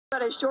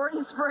But a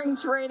shortened spring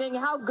training,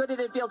 how good did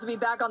it feel to be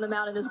back on the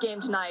mound in this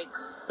game tonight?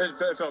 It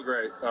felt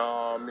great. You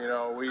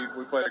know, we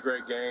played a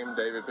great game.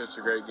 David pitched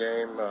a great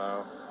game.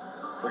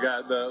 We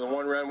got the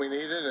one run we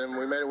needed, and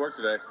we made it work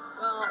today.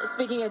 Well,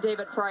 speaking of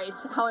David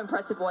Price, how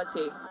impressive was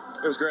he?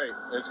 It was great.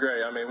 It's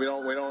great. I mean, we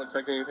don't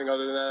expect anything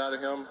other than that out of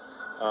him.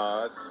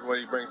 That's what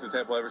he brings to the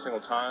table every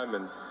single time,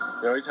 and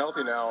you know he's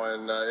healthy now,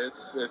 and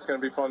it's going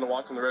to be fun to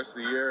watch him the rest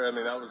of the year. I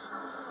mean, that was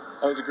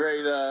a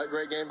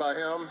great game by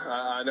him.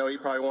 I know he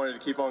probably wanted to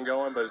keep on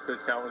going, but his pitch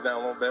count was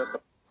down a little bit.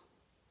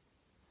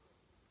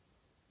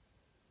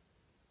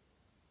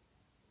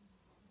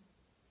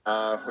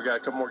 We got a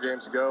couple more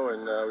games to go,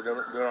 and we're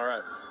doing all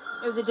right.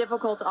 It was a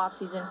difficult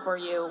offseason for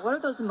you. What are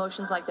those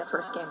emotions like that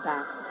first game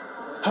back?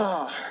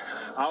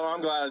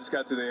 I'm glad I just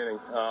got to the inning.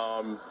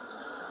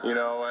 You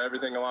know,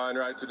 everything aligned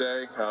right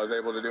today. I was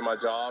able to do my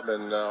job,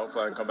 and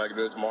hopefully I can come back and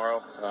do it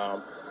tomorrow.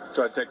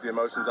 Try to take the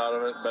emotions out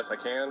of it the best I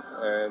can,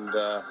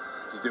 and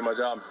just do my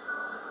job.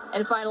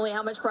 And finally,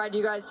 how much pride do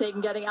you guys take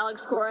in getting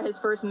Alex Cora his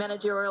first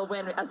managerial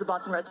win as the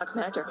Boston Red Sox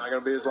manager? It's not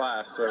going to be his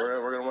last, so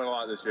we're going to win a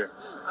lot this year.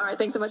 All right,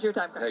 thanks so much for your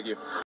time. Thank you.